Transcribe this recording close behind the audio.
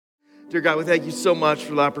Dear God, we thank you so much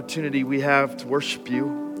for the opportunity we have to worship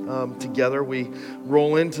you together. We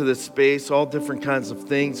roll into this space, all different kinds of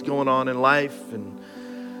things going on in life and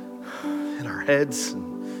in our heads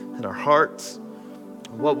and in our hearts.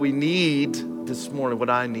 What we need this morning, what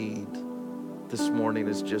I need this morning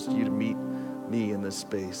is just you to meet me in this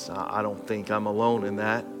space. I don't think I'm alone in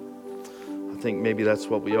that. I think maybe that's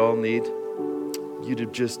what we all need. You to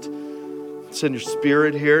just send your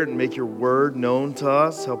spirit here and make your word known to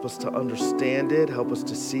us. Help us to understand it. Help us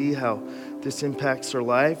to see how this impacts our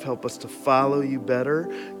life. Help us to follow you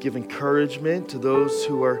better. Give encouragement to those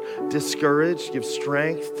who are discouraged. Give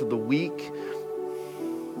strength to the weak.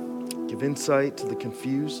 Give insight to the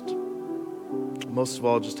confused. Most of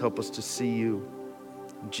all, just help us to see you.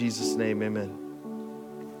 In Jesus' name, amen.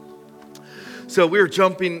 So we're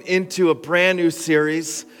jumping into a brand new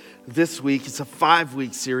series this week. It's a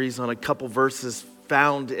 5-week series on a couple verses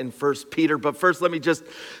found in 1 Peter. But first, let me just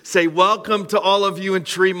say welcome to all of you in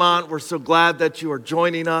Tremont. We're so glad that you are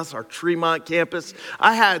joining us, our Tremont campus.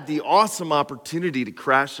 I had the awesome opportunity to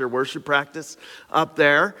crash their worship practice up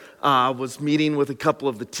there. I was meeting with a couple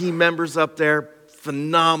of the team members up there.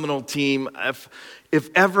 Phenomenal team. If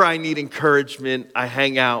ever I need encouragement, I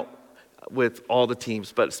hang out with all the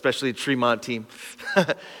teams, but especially the Tremont team.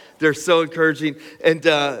 They're so encouraging. And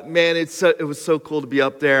man, it was so cool to be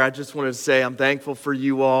up there. I just wanted to say I'm thankful for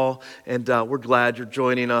you all, and we're glad you're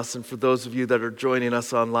joining us. And for those of you that are joining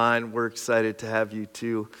us online, we're excited to have you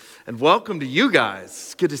too. And welcome to you guys.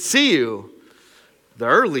 It's good to see you. The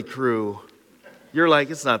early crew. You're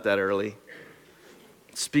like, it's not that early.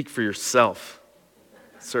 Speak for yourself.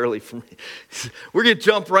 It's early for me. We're going to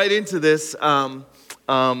jump right into this.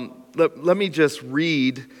 Let me just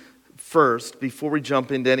read first, before we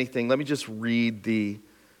jump into anything, let me just read the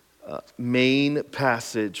main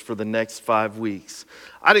passage for the next 5 weeks.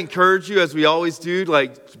 I'd encourage you, as we always do,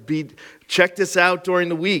 check this out during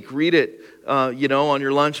the week. Read it, on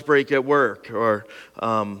your lunch break at work, or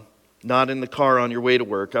not in the car on your way to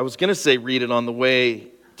work. I was going to say read it on the way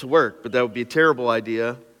to work, but that would be a terrible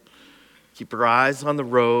idea. Keep your eyes on the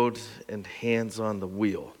road and hands on the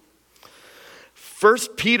wheel. 1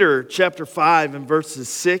 Peter chapter 5 and verses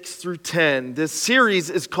 6 through 10. This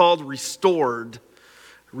series is called Restored.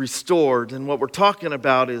 Restored. And what we're talking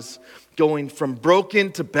about is going from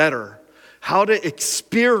broken to better. How to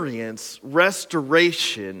experience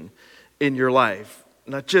restoration in your life.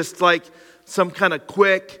 Not just like some kind of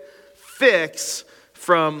quick fix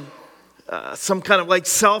from some kind of like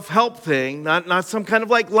self-help thing. Not some kind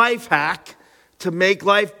of like life hack to make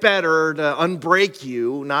life better, to unbreak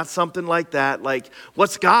you, not something like that. Like,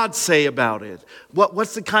 what's God say about it?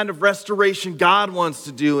 What's the kind of restoration God wants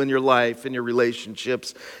to do in your life, in your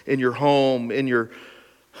relationships, in your home, in your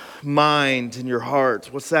mind, in your heart?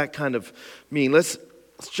 What's that kind of mean? Let's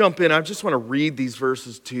jump in. I just want to read these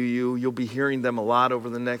verses to you. You'll be hearing them a lot over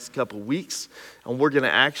the next couple weeks, and we're going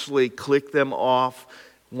to actually click them off.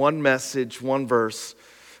 One message, one verse.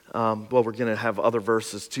 We're going to have other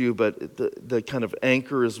verses too, but the kind of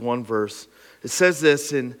anchor is one verse. It says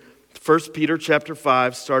this in 1 Peter chapter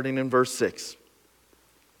 5, starting in verse 6.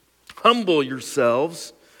 Humble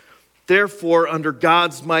yourselves, therefore, under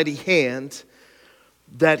God's mighty hand,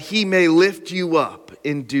 that he may lift you up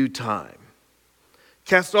in due time.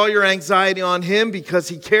 Cast all your anxiety on him because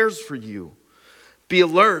he cares for you. Be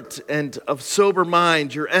alert and of sober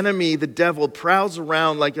mind. Your enemy, the devil, prowls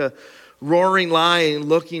around like a roaring lion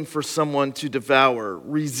looking for someone to devour.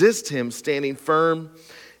 Resist him, standing firm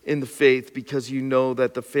in the faith, because you know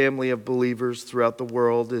that the family of believers throughout the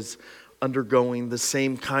world is undergoing the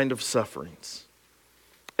same kind of sufferings.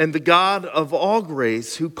 And the God of all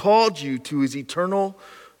grace, who called you to his eternal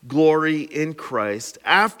glory in Christ,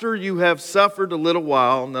 after you have suffered a little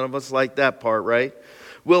while, none of us like that part, right?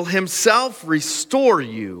 Will himself restore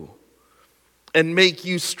you and make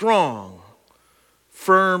you strong,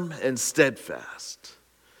 firm and steadfast.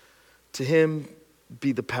 To him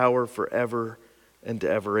be the power forever and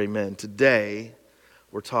ever. Amen. Today,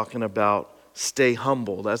 we're talking about stay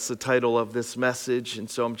humble. That's the title of this message. And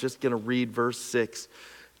so I'm just going to read verse 6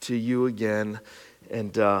 to you again.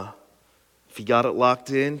 And if you got it locked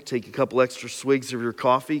in, take a couple extra swigs of your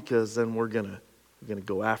coffee, because then we're going to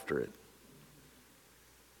go after it.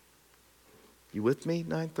 You with me,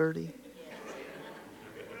 9:30?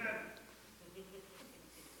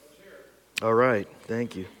 All right,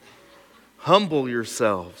 thank you. Humble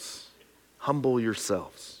yourselves. Humble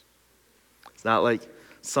yourselves. It's not like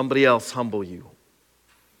somebody else humble you.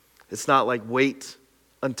 It's not like wait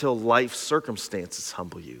until life circumstances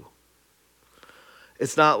humble you.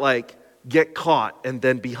 It's not like get caught and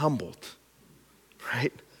then be humbled,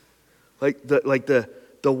 right? Like the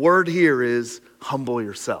the word here is humble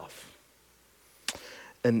yourself.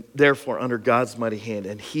 And therefore, under God's mighty hand,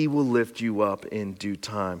 and he will lift you up in due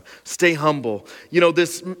time. Stay humble. You know,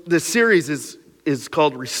 this series is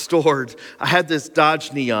called Restored. I had this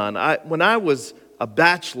Dodge Neon. When I was a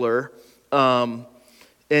bachelor, and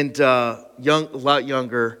a lot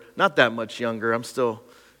younger, not that much younger, I'm still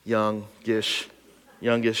youngish.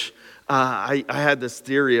 I had this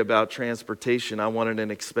theory about transportation. I wanted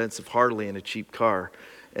an expensive Harley and a cheap car.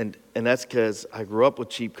 And that's because I grew up with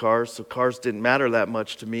cheap cars, so cars didn't matter that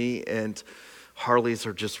much to me, and Harleys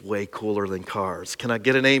are just way cooler than cars. Can I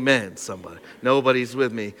get an amen, somebody? Nobody's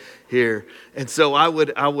with me here. And so I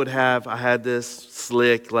had this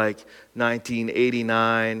slick, like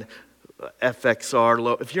 1989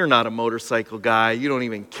 FXR. If you're not a motorcycle guy, you don't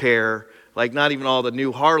even care. Like, not even all the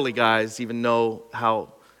new Harley guys even know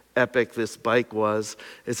how epic this bike was.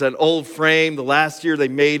 It's an old frame. The last year they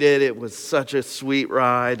made it, it was such a sweet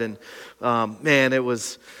ride, and man, it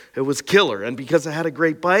was killer. And because I had a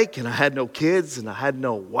great bike, and I had no kids, and I had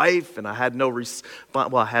no wife, and I had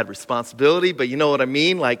I had responsibility, but you know what I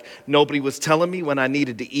mean? Like, nobody was telling me when I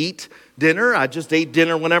needed to eat dinner. I just ate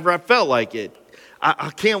dinner whenever I felt like it.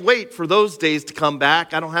 I can't wait for those days to come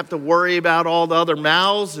back. I don't have to worry about all the other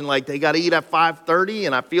mouths and like they got to eat at 5:30,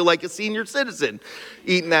 and I feel like a senior citizen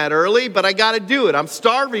eating that early, but I got to do it. I'm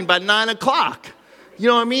starving by 9 o'clock. You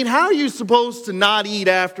know what I mean? How are you supposed to not eat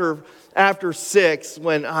after 6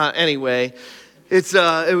 when, anyway,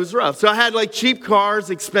 it was rough. So I had like cheap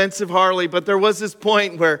cars, expensive Harley, but there was this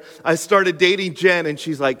point where I started dating Jen, and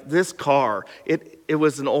she's like, this car, it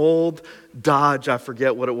was an old Dodge, I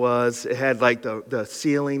forget what it was. It had like the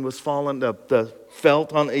ceiling was falling, the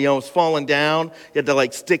felt on, was falling down. You had to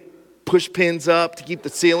like stick push pins up to keep the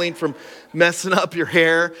ceiling from messing up your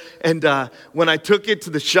hair. And when I took it to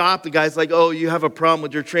the shop, the guy's like, oh, you have a problem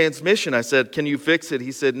with your transmission. I said, can you fix it?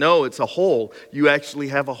 He said, no, it's a hole. You actually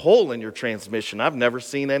have a hole in your transmission. I've never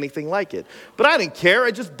seen anything like it. But I didn't care.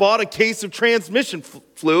 I just bought a case of transmission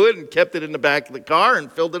fluid and kept it in the back of the car and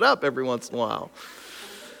filled it up every once in a while.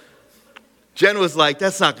 Jen was like,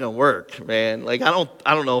 that's not going to work, man. Like, I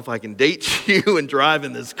don't know if I can date you and drive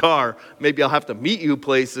in this car. Maybe I'll have to meet you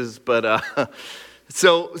places. But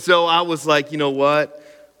so I was like, you know what?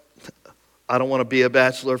 I don't want to be a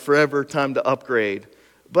bachelor forever. Time to upgrade.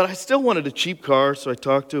 But I still wanted a cheap car, so I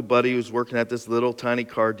talked to a buddy who was working at this little tiny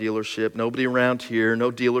car dealership. Nobody around here,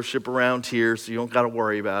 no dealership around here, so you don't got to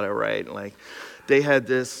worry about it, right? Like, they had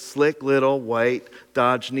this slick little white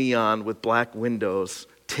Dodge Neon with black windows,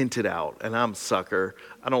 tinted out, and I'm a sucker.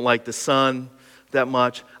 I don't like the sun that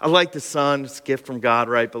much. I like the sun, it's a gift from God,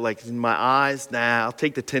 right? But like in my eyes, nah, I'll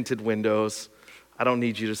take the tinted windows. I don't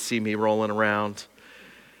need you to see me rolling around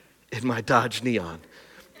in my Dodge Neon.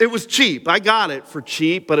 It was cheap. I got it for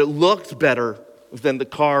cheap, but it looked better than the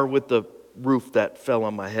car with the roof that fell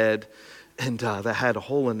on my head and that had a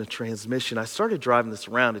hole in the transmission. I started driving this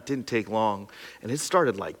around. It didn't take long, and it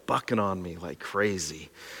started like bucking on me like crazy.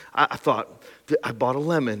 I thought, I bought a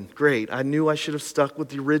lemon. Great. I knew I should have stuck with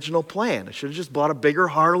the original plan. I should have just bought a bigger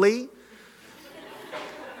Harley,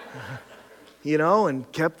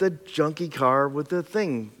 and kept the junky car with the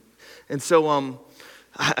thing. And so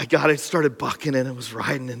I got it, started bucking, and it was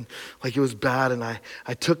riding, and like it was bad. And I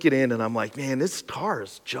took it in, and I'm like, man, this car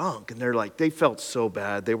is junk. And they're like, they felt so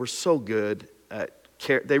bad. They were so good at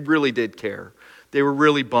care. They really did care. They were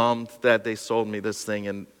really bummed that they sold me this thing,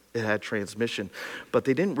 and it had transmission, but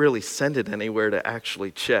they didn't really send it anywhere to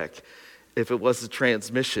actually check if it was the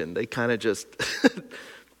transmission. They kind of just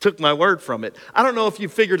took my word from it. I don't know if you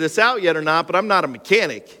figured this out yet or not, but I'm not a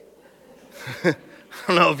mechanic. I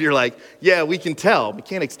don't know if you're like, yeah, we can tell.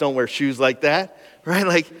 Mechanics don't wear shoes like that, right?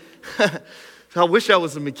 Like, I wish I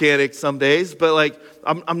was a mechanic some days, but like,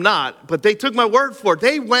 I'm not. But they took my word for it.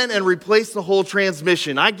 They went and replaced the whole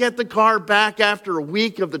transmission. I get the car back after a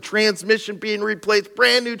week of the transmission being replaced,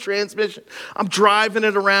 brand new transmission. I'm driving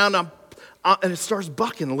it around, and it starts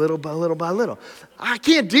bucking little by little by little. I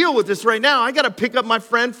can't deal with this right now. I got to pick up my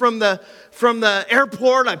friend from the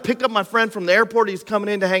airport. I pick up my friend from the airport. He's coming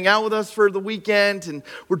in to hang out with us for the weekend. And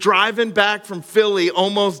we're driving back from Philly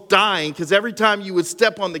almost dying because every time you would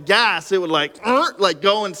step on the gas, it would like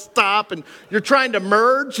go and stop. And you're trying to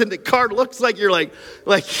merge and the car looks like you're like.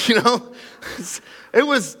 It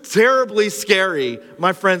was terribly scary.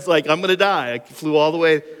 My friend's like, I'm going to die. I flew all the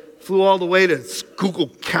way to Schuylkill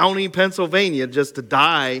County, Pennsylvania, just to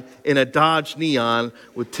die in a Dodge Neon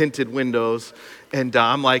with tinted windows. And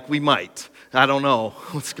I'm like, we might. I don't know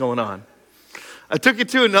what's going on. I took it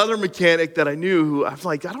to another mechanic that I knew who I was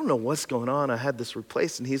like, I don't know what's going on. I had this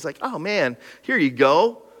replaced. And he's like, oh, man, here you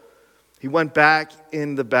go. He went back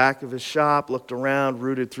in the back of his shop, looked around,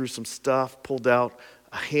 rooted through some stuff, pulled out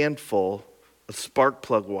a handful of spark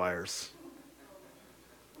plug wires.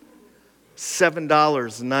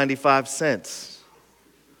 $7.95.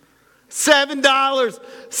 $7.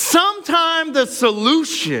 Sometimes the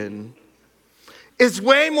solution is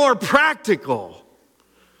way more practical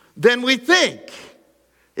than we think.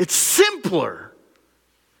 It's simpler.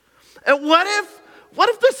 And what if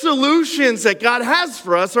the solutions that God has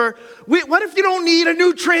for us are, what if you don't need a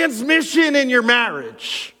new transmission in your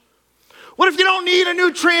marriage? What if you don't need a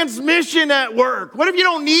new transmission at work? What if you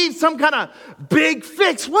don't need some kind of big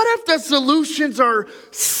fix? What if the solutions are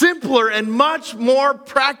simpler and much more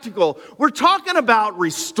practical? We're talking about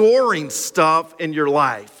restoring stuff in your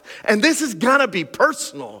life. And this is gonna be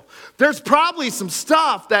personal. There's probably some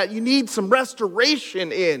stuff that you need some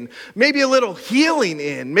restoration in, maybe a little healing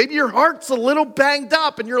in. Maybe your heart's a little banged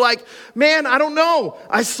up and you're like, man, I don't know.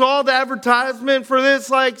 I saw the advertisement for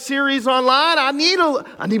this series online. I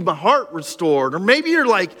need my heart restored. Or maybe you're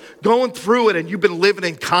going through it and you've been living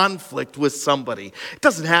in conflict with somebody. It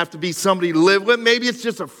doesn't have to be somebody to live with. Maybe it's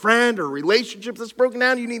just a friend or a relationship that's broken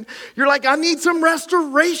down. You're like, I need some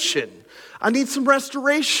restoration. I need some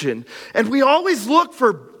restoration. And we always look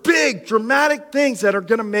for big, dramatic things that are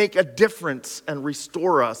going to make a difference and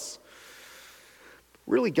restore us.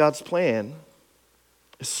 Really, God's plan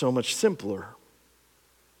is so much simpler.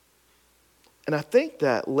 And I think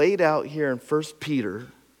that laid out here in 1 Peter,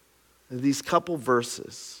 these couple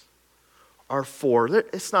verses are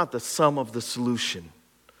it's not the sum of the solution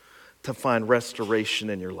to find restoration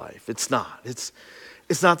in your life. It's not.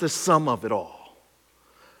 It's not the sum of it all.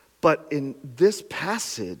 But in this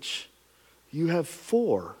passage, you have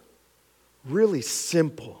 4 really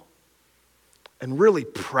simple and really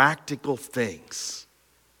practical things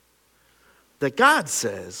that God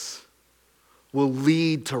says will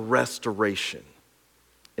lead to restoration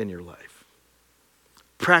in your life.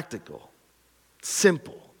 Practical,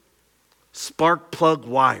 simple, spark plug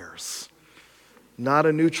wires, not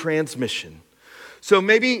a new transmission. So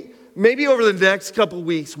maybe over the next couple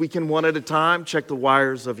weeks, we can one at a time check the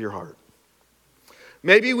wires of your heart.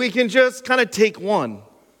 Maybe we can just kind of take one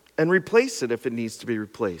and replace it if it needs to be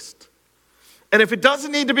replaced. And if it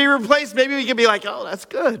doesn't need to be replaced, maybe we can be like, oh, that's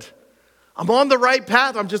good. I'm on the right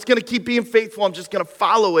path. I'm just going to keep being faithful. I'm just going to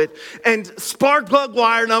follow it. And spark plug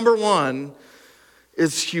wire number 1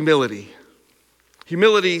 is humility.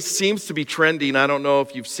 Humility seems to be trending. I don't know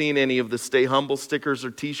if you've seen any of the Stay Humble stickers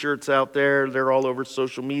or t-shirts out there. They're all over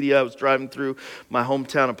social media. I was driving through my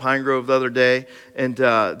hometown of Pine Grove the other day, and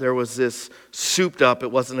there was this souped up,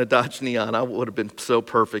 it wasn't a Dodge Neon. I would have been so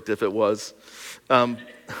perfect if it was.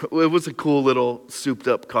 It was a cool little souped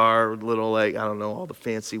up car, with little all the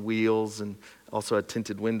fancy wheels, and also had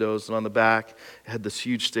tinted windows. And on the back, it had this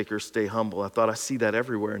huge sticker, Stay Humble. I thought I see that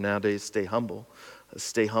everywhere nowadays, Stay Humble.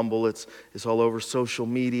 Stay humble, it's all over social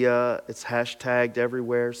media. It's hashtagged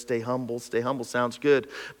everywhere. Stay humble sounds good.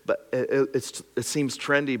 But it seems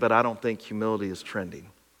trendy, but I don't think humility is trending.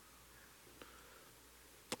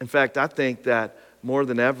 In fact, I think that more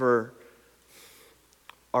than ever,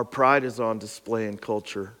 our pride is on display in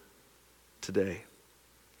culture today.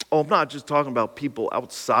 Oh, I'm not just talking about people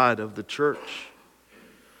outside of the church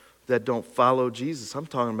that don't follow Jesus. I'm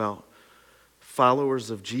talking about followers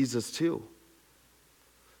of Jesus too.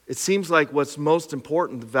 It seems like what's most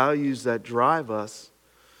important, the values that drive us,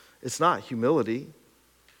 it's not humility.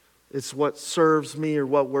 It's what serves me or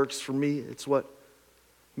what works for me. It's what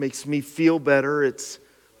makes me feel better. It's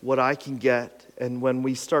what I can get. And when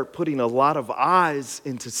we start putting a lot of I's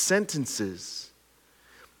into sentences,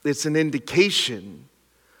 it's an indication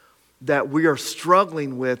that we are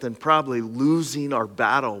struggling with and probably losing our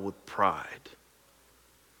battle with pride.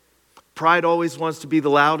 Pride always wants to be the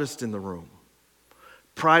loudest in the room.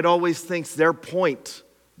 Pride always thinks their point,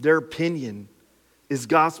 their opinion is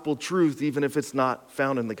gospel truth, even if it's not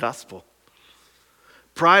found in the gospel.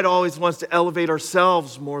 Pride always wants to elevate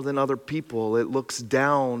ourselves more than other people. It looks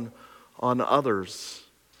down on others.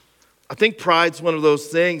 I think pride's one of those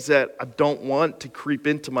things that I don't want to creep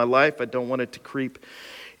into my life. I don't want it to creep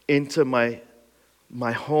into my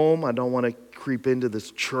home. I don't want to creep into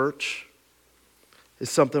this church.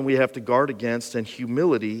 It's something we have to guard against, and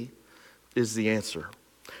humility is the answer.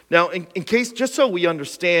 Now, in case, just so we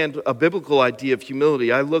understand a biblical idea of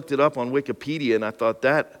humility, I looked it up on Wikipedia and I thought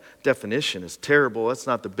that definition is terrible. That's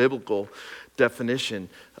not the biblical definition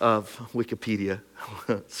of Wikipedia.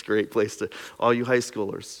 It's a great place to, all you high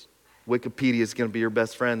schoolers, Wikipedia is going to be your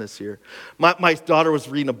best friend this year. My daughter was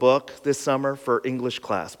reading a book this summer for English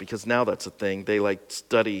class, because now that's a thing. They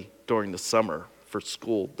study during the summer for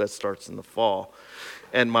school that starts in the fall.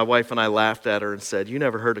 And my wife and I laughed at her and said, "You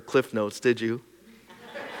never heard of Cliff Notes, did you?"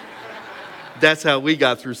 That's how we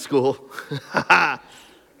got through school.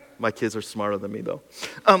 My kids are smarter than me, though.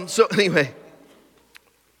 So anyway,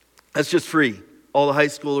 that's just free. All the high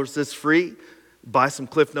schoolers, this free. Buy some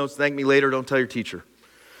Cliff Notes. Thank me later. Don't tell your teacher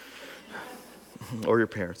or your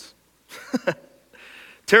parents.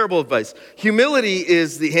 Terrible advice. Humility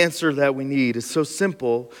is the answer that we need. It's so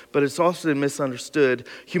simple, but it's often misunderstood.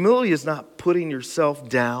 Humility is not putting yourself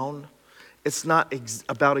down. It's not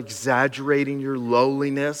about exaggerating your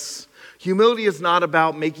lowliness. Humility is not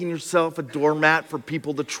about making yourself a doormat for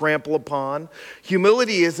people to trample upon.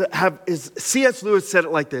 Humility is C.S. Lewis said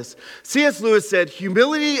it like this. C.S. Lewis said,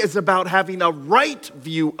 humility is about having a right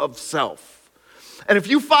view of self. And if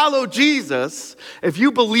you follow Jesus, if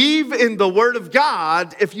you believe in the Word of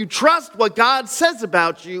God, if you trust what God says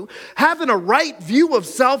about you, having a right view of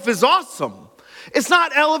self is awesome. It's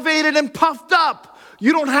not elevated and puffed up.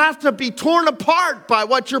 You don't have to be torn apart by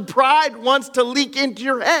what your pride wants to leak into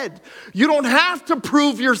your head. You don't have to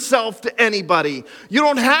prove yourself to anybody. You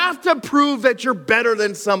don't have to prove that you're better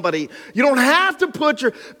than somebody. You don't have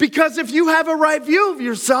to because if you have a right view of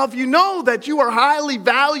yourself, you know that you are highly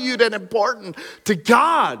valued and important to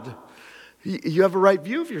God. You have a right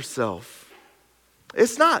view of yourself.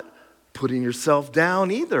 It's not putting yourself down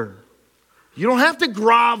either. You don't have to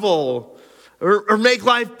grovel or make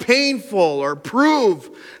life painful or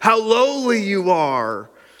prove how lowly you are.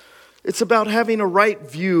 It's about having a right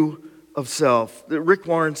view of self. Rick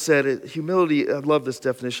Warren said it, humility, I love this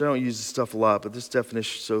definition. I don't use this stuff a lot, but this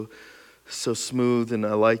definition is so smooth and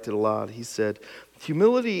I liked it a lot. He said,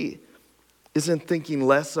 humility isn't thinking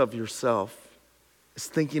less of yourself, it's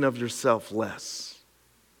thinking of yourself less.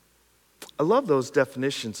 I love those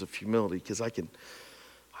definitions of humility because I can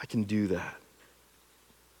do that.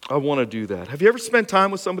 I want to do that. Have you ever spent time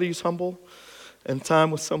with somebody who's humble and time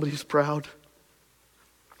with somebody who's proud?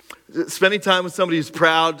 Spending time with somebody who's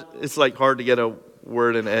proud, it's like hard to get a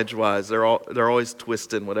word in edgewise. They're always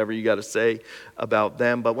twisting whatever you got to say about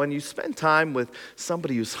them. But when you spend time with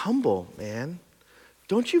somebody who's humble, man,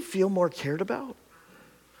 don't you feel more cared about?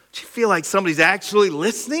 Don't you feel like somebody's actually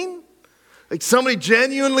listening? Like somebody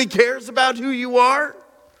genuinely cares about who you are?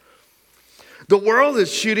 The world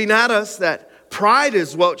is shooting at us that pride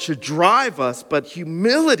is what should drive us, but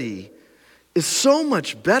humility is so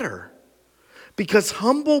much better because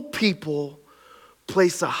humble people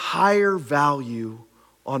place a higher value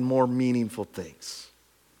on more meaningful things.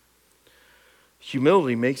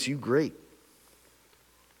 Humility makes you great.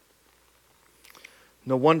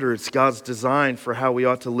 No wonder it's God's design for how we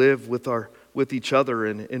ought to live with each other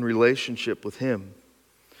in relationship with Him.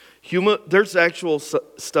 There's actual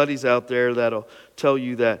studies out there that'll tell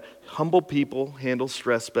you that humble people handle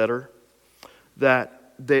stress better, that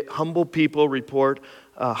humble people report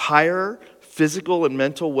higher physical and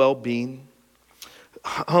mental well-being.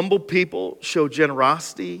 Humble people show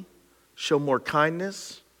generosity, show more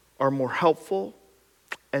kindness, are more helpful,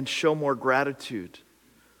 and show more gratitude,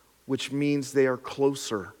 which means they are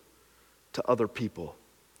closer to other people.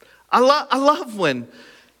 I love when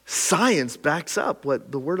science backs up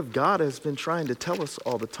what the Word of God has been trying to tell us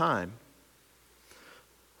all the time.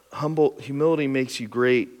 Humility makes you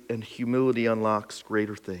great, and humility unlocks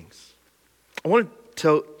greater things. I want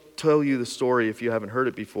to tell you the story, if you haven't heard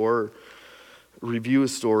it before, or review a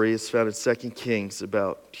story. It's found in 2 Kings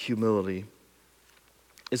about humility.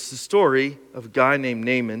 It's the story of a guy named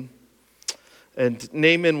Naaman. And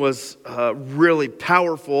Naaman was really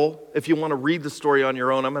powerful. If you want to read the story on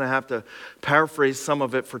your own, I'm going to have to paraphrase some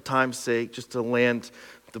of it for time's sake, just to land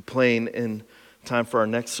the plane in time for our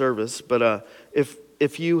next service. But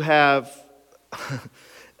if you have,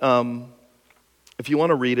 if you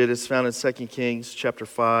want to read it, it's found in 2 Kings chapter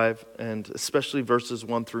 5, and especially verses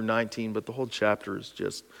 1 through 19. But the whole chapter is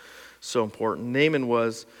just so important. Naaman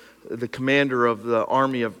was the commander of the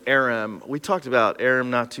army of Aram. We talked about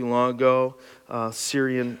Aram not too long ago,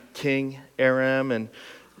 Syrian king Aram, and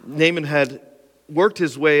Naaman had worked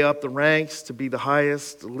his way up the ranks to be the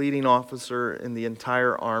highest leading officer in the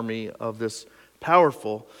entire army of this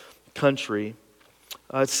powerful country.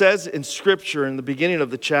 It says in Scripture in the beginning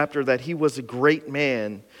of the chapter that he was a great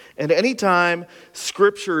man. And anytime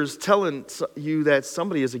Scripture is telling you that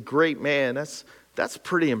somebody is a great man, that's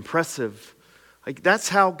pretty impressive. Like, that's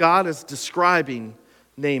how God is describing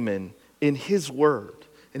Naaman in His Word,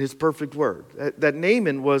 in His perfect Word. That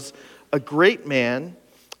Naaman was a great man,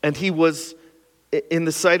 and he was in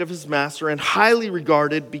the sight of his master and highly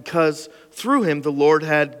regarded because through him the Lord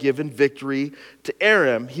had given victory to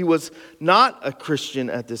Aram. He was not a Christian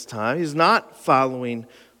at this time. He's not following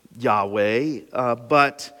Yahweh,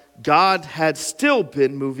 but God had still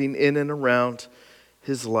been moving in and around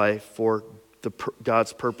his life for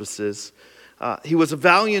God's purposes. He was a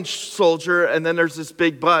valiant soldier, and then there's this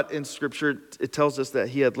big but in Scripture. It tells us that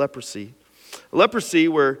he had leprosy. Leprosy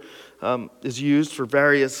is used for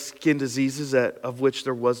various skin diseases of which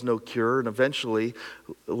there was no cure, and eventually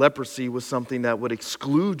leprosy was something that would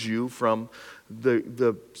exclude you from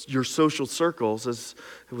your social circles, as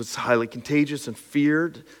it was highly contagious and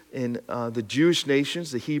feared. In the Jewish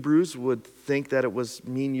nations, the Hebrews would think that it was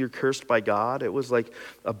mean you're cursed by God. It was like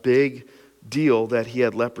a big deal that he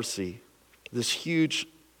had leprosy. This huge,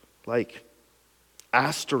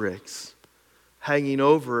 asterisk hanging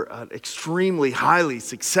over an extremely highly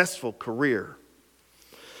successful career.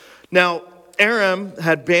 Now, Aram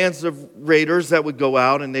had bands of raiders that would go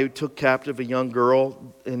out, and they took captive a young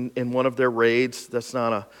girl in one of their raids. That's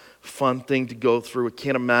not a fun thing to go through. I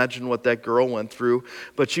can't imagine what that girl went through.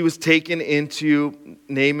 But she was taken into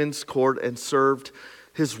Naaman's court and served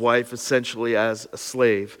his wife essentially as a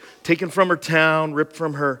slave. Taken from her town, ripped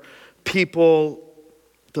from her people,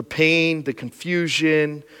 the pain, the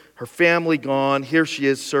confusion, her family gone. Here she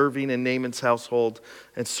is serving in Naaman's household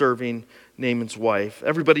and serving Naaman's wife.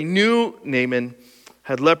 Everybody knew Naaman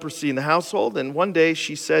had leprosy in the household, and one day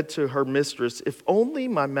she said to her mistress, "If only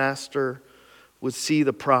my master would see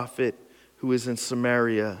the prophet who is in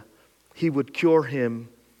Samaria, he would cure him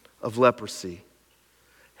of leprosy."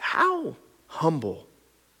 How humble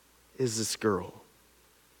is this girl?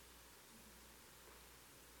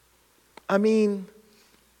 I mean,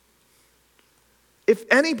 if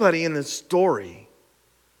anybody in this story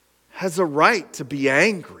has a right to be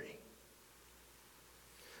angry,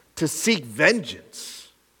 to seek vengeance,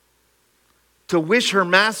 to wish her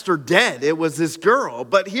master dead, it was this girl.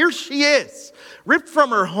 But here she is, ripped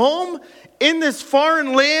from her home in this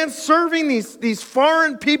foreign land, serving these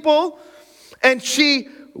foreign people, and she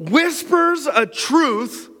whispers a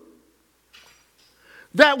truth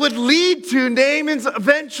that would lead to Naaman's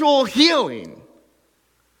eventual healing.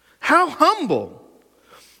 How humble.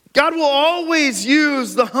 God will always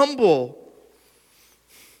use the humble.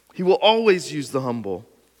 He will always use the humble.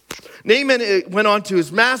 Naaman went on to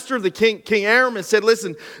his master, the King Aram, and said,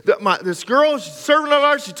 "Listen, this girl, she's a servant of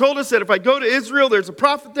ours. She told us that if I go to Israel, there's a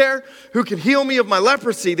prophet there who can heal me of my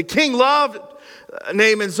leprosy." The king loved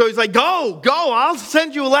Naaman, so he's like, go, I'll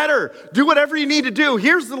send you a letter. Do whatever you need to do.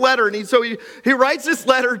 Here's the letter. And he writes this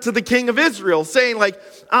letter to the king of Israel saying,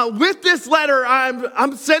 with this letter,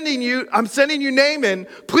 I'm sending you Naaman.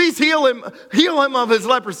 Please heal him of his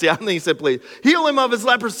leprosy. I don't think he said please. Heal him of his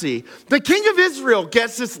leprosy. The king of Israel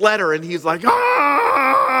gets this letter and he's like,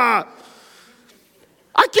 I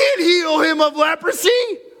can't heal him of leprosy.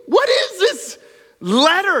 What is this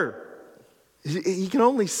letter? He can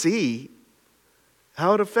only see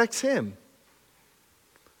how it affects him.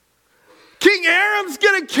 King Aram's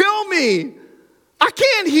gonna kill me. I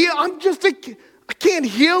can't heal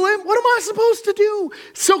him. What am I supposed to do?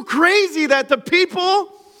 So crazy that the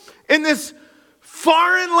people in this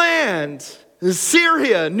foreign land,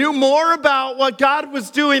 Syria, knew more about what God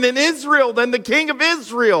was doing in Israel than the king of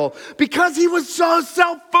Israel, because he was so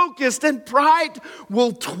self-focused, and pride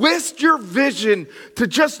will twist your vision to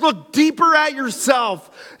just look deeper at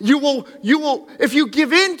yourself. You will, if you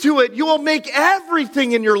give into it, you will make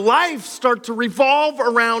everything in your life start to revolve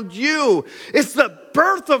around you. It's the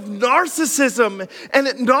birth of narcissism, and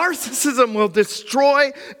narcissism will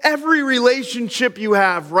destroy every relationship you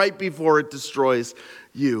have right before it destroys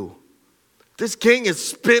you. This king is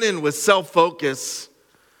spinning with self-focus.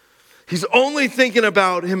 He's only thinking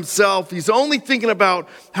about himself. He's only thinking about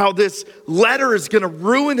how this letter is going to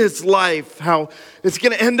ruin his life, how it's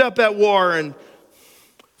going to end up at war. And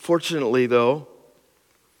fortunately, though,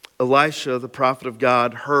 Elisha, the prophet of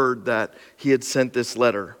God, heard that he had sent this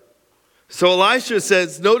letter. So Elisha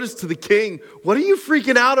says, notice to the king, "What are you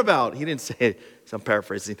freaking out about?" He didn't say it. So I'm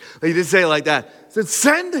paraphrasing. He didn't say it like that. He said,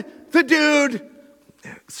 "Send the dude,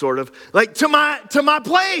 sort of, to my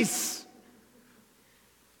place.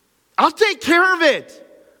 I'll take care of it.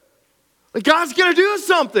 God's going to do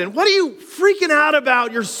something. What are you freaking out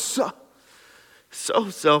about? You're so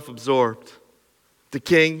self-absorbed." The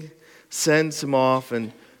king sends him off,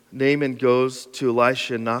 and Naaman goes to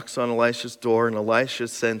Elisha, knocks on Elisha's door, and Elisha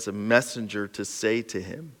sends a messenger to say to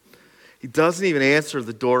him. He doesn't even answer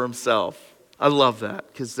the door himself. I love that,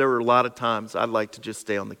 because there were a lot of times I'd like to just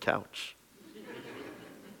stay on the couch.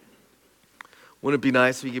 Wouldn't it be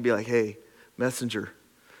nice if you could be like, "Hey, messenger,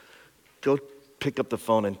 go pick up the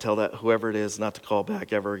phone and tell that whoever it is not to call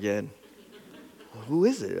back ever again." "Who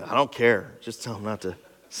is it?" "I don't care. Just tell him not to."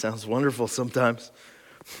 Sounds wonderful sometimes.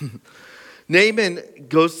 Naaman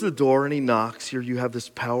goes to the door and he knocks. Here you have this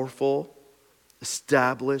powerful,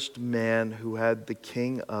 established man who had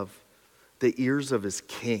the ears of his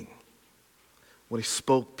king. When he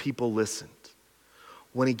spoke, people listened.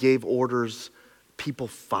 When he gave orders, people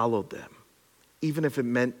followed them, even if it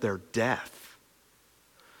meant their death.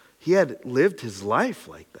 He had lived his life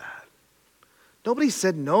like that. Nobody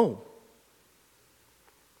said no.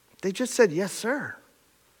 They just said, yes, sir.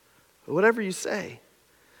 Whatever you say.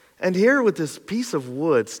 And here with this piece of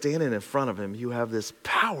wood standing in front of him, you have this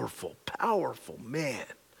powerful, powerful man,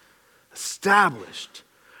 established,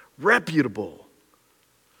 reputable,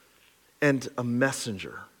 and a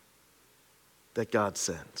messenger that God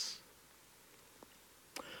sends.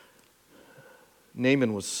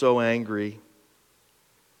 Naaman was so angry.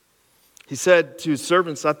 He said to his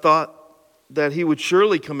servants, I thought that he would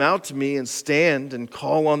surely come out to me and stand and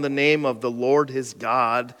call on the name of the Lord his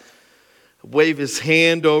God, wave his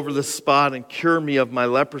hand over the spot and cure me of my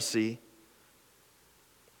leprosy.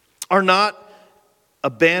 Are not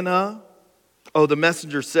Abana, the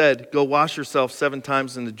messenger said, go wash yourself 7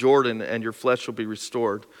 times in the Jordan and your flesh will be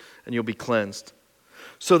restored and you'll be cleansed.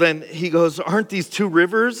 So then he goes, aren't these 2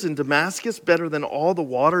 rivers in Damascus better than all the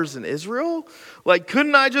waters in Israel? Like,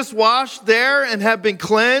 couldn't I just wash there and have been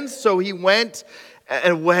cleansed? So he went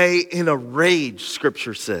away in a rage,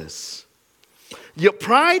 Scripture says. Yet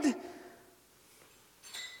pride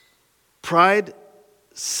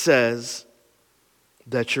says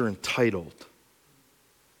that you're entitled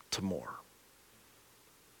to more.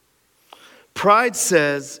 Pride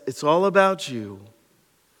says it's all about you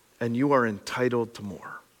and you are entitled to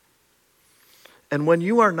more. And when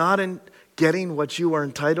you are not getting what you are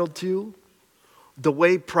entitled to, the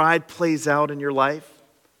way pride plays out in your life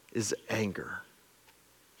is anger.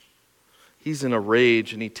 He's in a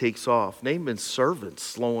rage and he takes off. Naaman's servants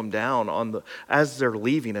slow him down as they're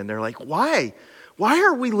leaving, and they're like, why? Why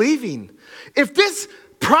are we leaving? If this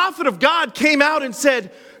prophet of God came out and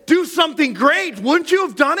said, do something great, wouldn't you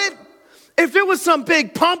have done it? If it was some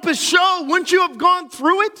big pompous show, wouldn't you have gone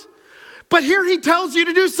through it? But here he tells you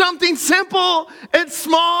to do something simple and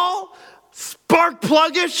small, spark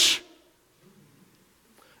pluggish,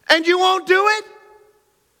 and you won't do it?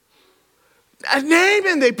 And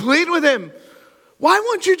Naaman, they plead with him. Why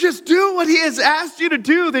won't you just do what he has asked you to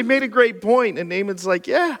do? They made a great point. And Naaman's like,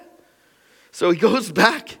 yeah. So he goes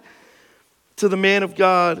back to the man of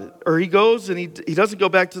God, or he goes and he doesn't go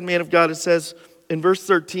back to the man of God. It says in verse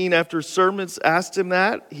 13, after servants asked him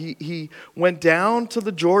that, he went down to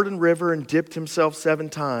the Jordan River and dipped himself 7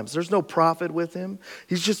 times. There's no prophet with him.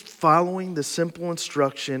 He's just following the simple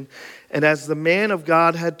instruction. And as the man of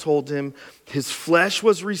God had told him, his flesh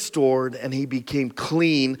was restored and he became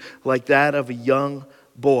clean like that of a young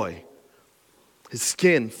boy. His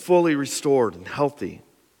skin fully restored and healthy.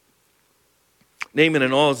 Naaman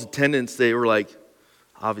and all his attendants, they were like,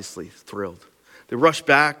 obviously thrilled. They rushed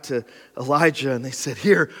back to Elijah and they said,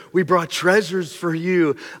 here, we brought treasures for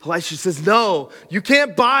you. Elisha says, no, you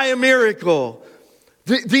can't buy a miracle.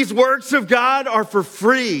 These works of God are for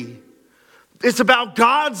free. It's about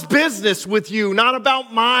God's business with you, not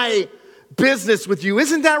about my business with you.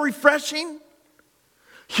 Isn't that refreshing?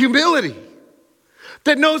 Humility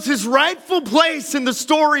that knows his rightful place in the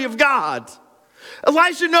story of God.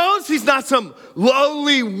 Elisha knows he's not some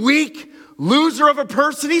lowly, weak loser of a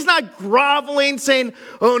person. He's not groveling, saying,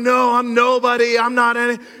 oh no, I'm nobody. I'm not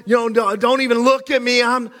any, don't even look at me.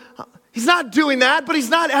 He's not doing that, but he's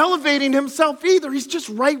not elevating himself either. He's just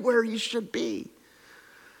right where he should be.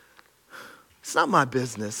 It's not my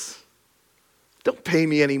business. Don't pay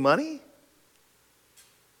me any money.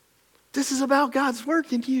 This is about God's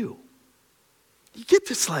work in you. You get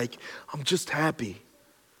this like, I'm just happy.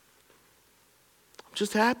 I'm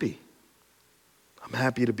just happy. I'm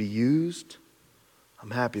happy to be used.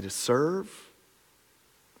 I'm happy to serve.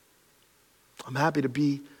 I'm happy to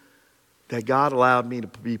be that God allowed me to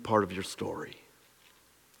be part of your story.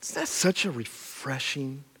 Isn't that such a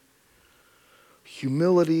refreshing?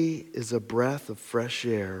 Humility is a breath of fresh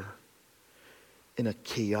air in a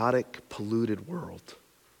chaotic, polluted world.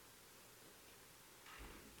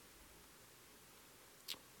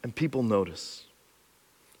 And people notice.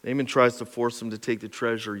 Naaman tries to force him to take the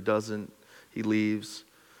treasure. He doesn't. He leaves.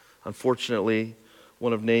 Unfortunately,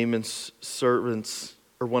 one of Naaman's servants,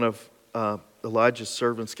 or one of Elijah's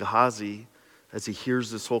servants, Gehazi, as he hears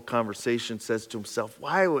this whole conversation, says to himself,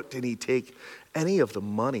 why did he take any of the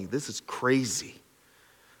money? This is crazy.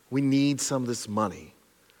 We need some of this money.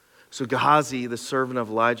 So Gehazi, the servant of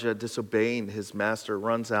Elijah, disobeying his master,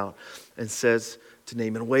 runs out and says to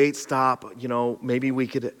Naaman, wait, stop. Maybe we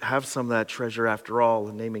could have some of that treasure after all.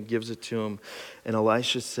 And Naaman gives it to him. And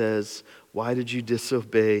Elisha says, Why did you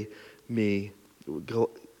disobey me?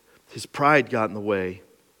 His pride got in the way.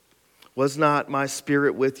 Was not my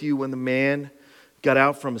spirit with you when the man got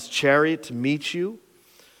out from his chariot to meet you?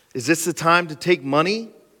 Is this the time to take money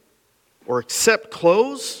or accept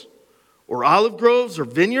clothes or olive groves or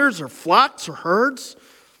vineyards or flocks or herds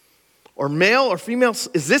or male or female?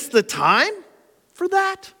 Is this the time for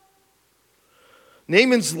that?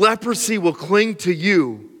 Naaman's leprosy will cling to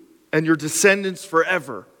you and your descendants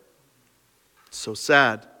forever. So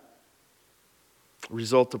sad.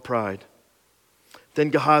 Result of pride. Then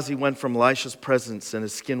Gehazi went from Elisha's presence, and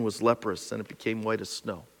his skin was leprous, and it became white as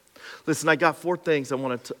snow. Listen, I got four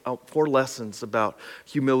lessons about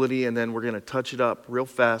humility, and then we're going to touch it up real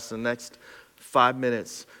fast. In the next 5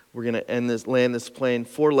 minutes, we're going to land this plane.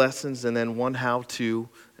 4 lessons, and then one how-to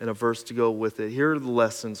and a verse to go with it. Here are the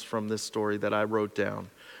lessons from this story that I wrote down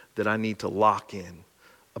that I need to lock in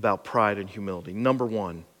about pride and humility. Number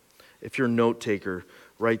 1, if you're a note taker,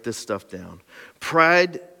 write this stuff down.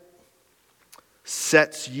 Pride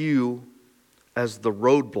sets you as the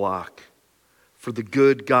roadblock for the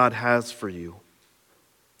good God has for you,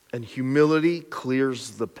 and humility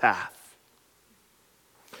clears the path.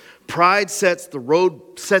 Pride sets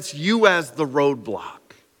you as the roadblock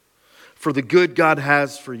for the good God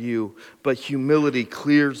has for you, but humility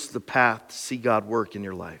clears the path to see God work in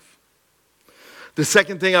your life. The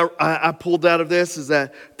second thing I pulled out of this is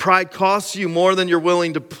that pride costs you more than you're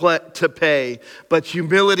willing to pay, but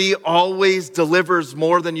humility always delivers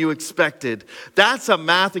more than you expected. That's a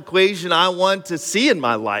math equation I want to see in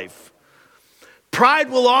my life. Pride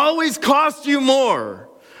will always cost you more.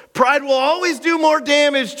 Pride will always do more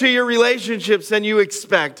damage to your relationships than you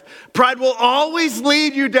expect. Pride will always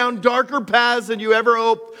lead you down darker paths than you ever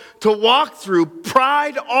hoped to walk through.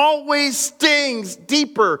 Pride always stings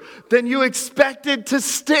deeper than you expected to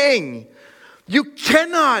sting. You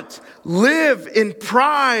cannot live in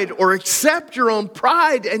pride or accept your own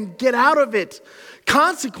pride and get out of it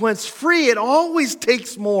consequence free. It always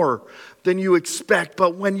takes more than you expect.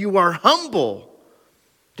 But when you are humble,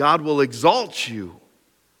 God will exalt you.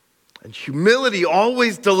 And humility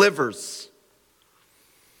always delivers.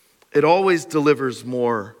 It always delivers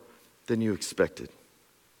more than you expected.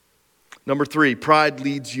 Number 3, pride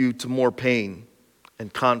leads you to more pain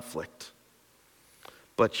and conflict.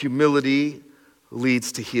 But humility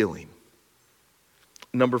leads to healing.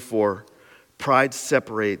 Number 4, pride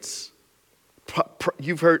separates.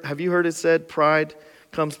 Have you heard it said pride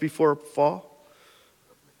comes before a fall?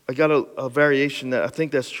 I got a variation that I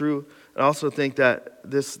think that's true. I also think that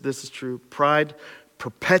this is true. Pride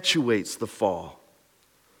perpetuates the fall,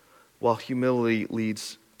 while humility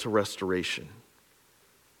leads to restoration.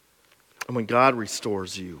 And when God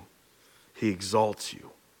restores you, He exalts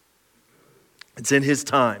you. It's in His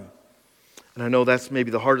time. And I know that's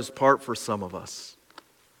maybe the hardest part for some of us.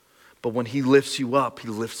 But when He lifts you up, He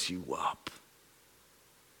lifts you up.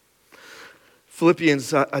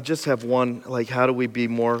 Philippians, I just have one, how do we be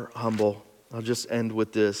more humble? I'll just end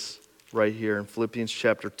with this. Right here in Philippians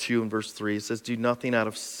chapter 2 and verse 3, it says, do nothing out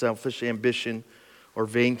of selfish ambition or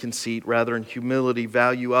vain conceit. Rather, in humility,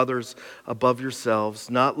 value others above yourselves,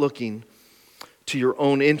 not looking to your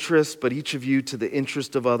own interests, but each of you to the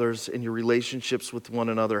interest of others. In your relationships with one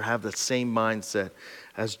another, have the same mindset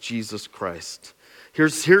as Jesus Christ.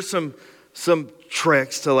 Here's some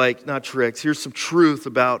tricks to not tricks. Here's some truth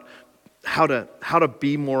about how to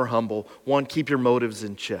be more humble. 1, keep your motives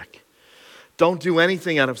in check. Don't do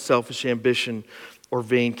anything out of selfish ambition or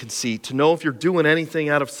vain conceit. To know if you're doing anything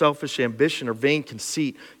out of selfish ambition or vain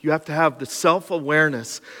conceit, you have to have the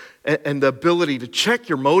self-awareness and the ability to check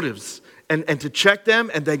your motives and to check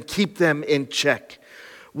them and then keep them in check.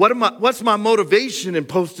 What's my motivation in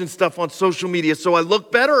posting stuff on social media? So I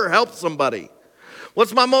look better or help somebody?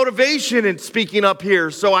 What's my motivation in speaking up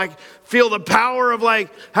here? So I feel the power of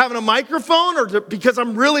having a microphone, or because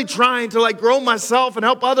I'm really trying to grow myself and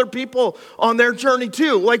help other people on their journey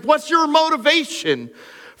too? What's your motivation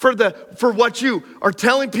for what you are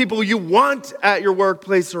telling people you want at your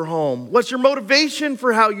workplace or home? What's your motivation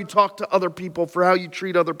for how you talk to other people, for how you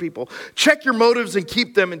treat other people? Check your motives and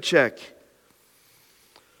keep them in check.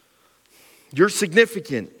 You're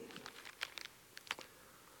significant.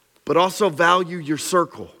 But also value your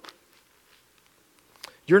circle.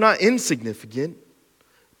 You're not insignificant,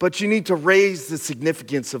 but you need to raise the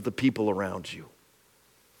significance of the people around you.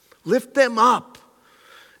 Lift them up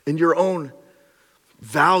in your own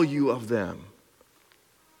value of them.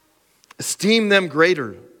 Esteem them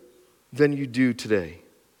greater than you do today.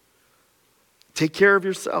 Take care of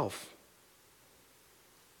yourself,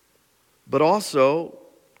 but also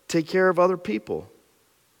take care of other people.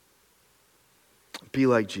 Be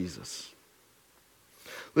like Jesus.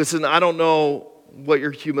 Listen, I don't know what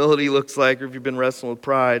your humility looks like or if you've been wrestling with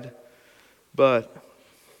pride, but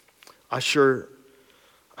I sure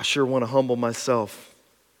want to humble myself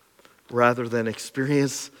rather than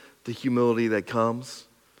experience the humility that comes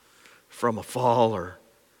from a fall or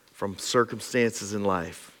from circumstances in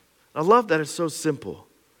life. I love that it's so simple.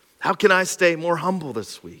 How can I stay more humble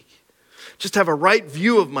this week? Just have a right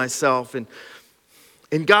view of myself and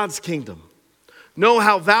in God's kingdom. Know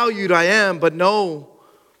how valued I am, but know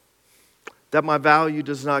that my value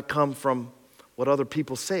does not come from what other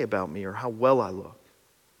people say about me or how well I look.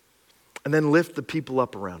 And then lift the people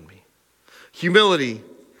up around me. Humility.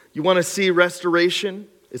 You want to see restoration?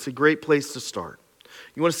 It's a great place to start.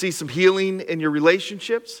 You want to see some healing in your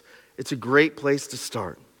relationships? It's a great place to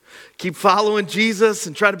start. Keep following Jesus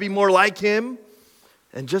and try to be more like him.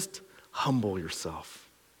 And just humble yourself.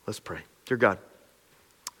 Let's pray. Dear God,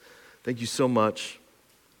 thank you so much.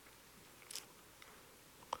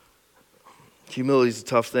 Humility is a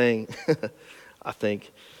tough thing, I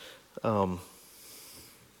think. I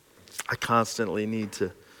constantly need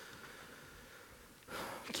to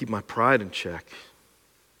keep my pride in check.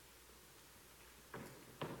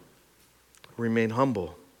 Remain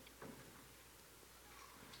humble.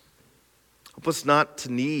 Help us not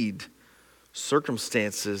to need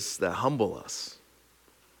circumstances that humble us,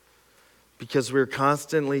 because we're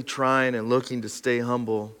constantly trying and looking to stay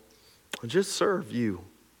humble and just serve you.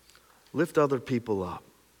 Lift other people up.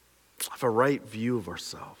 Have a right view of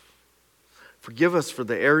ourselves. Forgive us for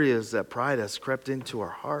the areas that pride has crept into our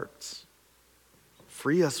hearts.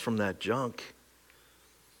 Free us from that junk.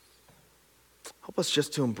 Help us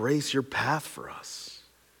just to embrace your path for us.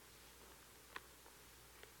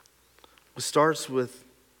 It starts with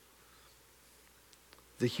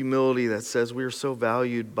the humility that says we are so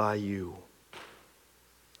valued by you,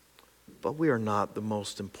 but we are not the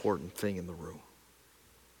most important thing in the room.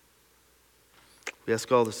 We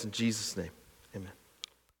ask all this in Jesus' name. Amen.